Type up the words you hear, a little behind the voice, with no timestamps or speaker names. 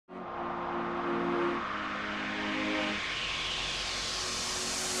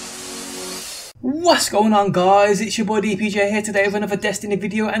What's going on, guys? It's your boy DPJ here today with another Destiny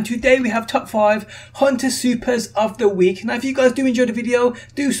video, and today we have top 5 Hunter Supers of the week. Now if you guys do enjoy the video,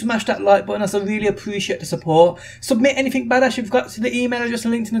 do smash that like button as I really appreciate the support. Submit anything badass you've got to the email address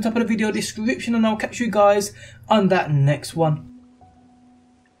linked in the top of the video description, and I'll catch you guys on that next one.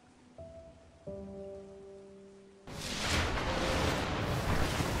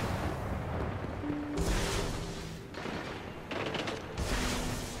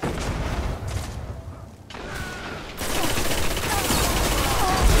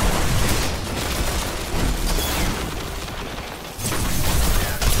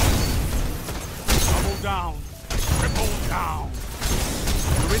 Down, triple down.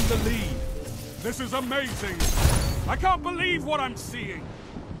 You're in the lead. This is amazing. I can't believe what I'm seeing.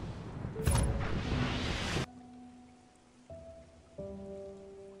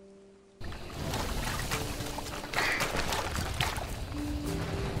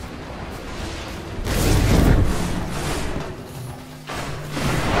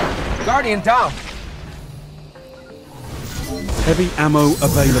 Guardian down. Heavy ammo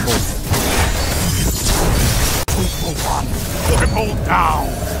available. Triple down.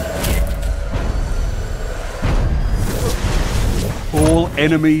 All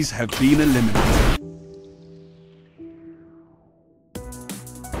enemies have been eliminated.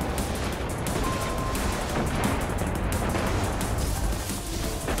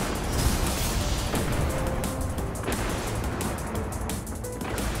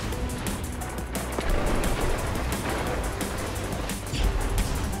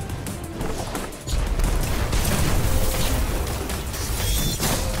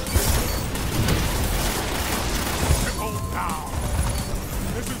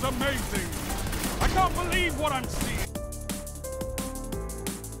 This is amazing. I can't believe what I'm seeing.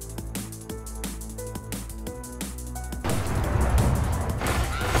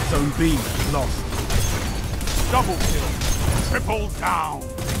 Zone B lost. Double kill. Triple down.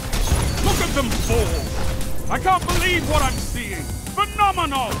 Look at them fall. I can't believe what I'm seeing.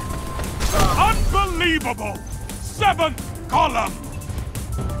 Phenomenal. Unbelievable. 7th column.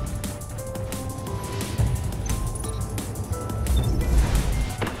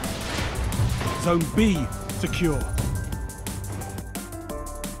 Zone B secure.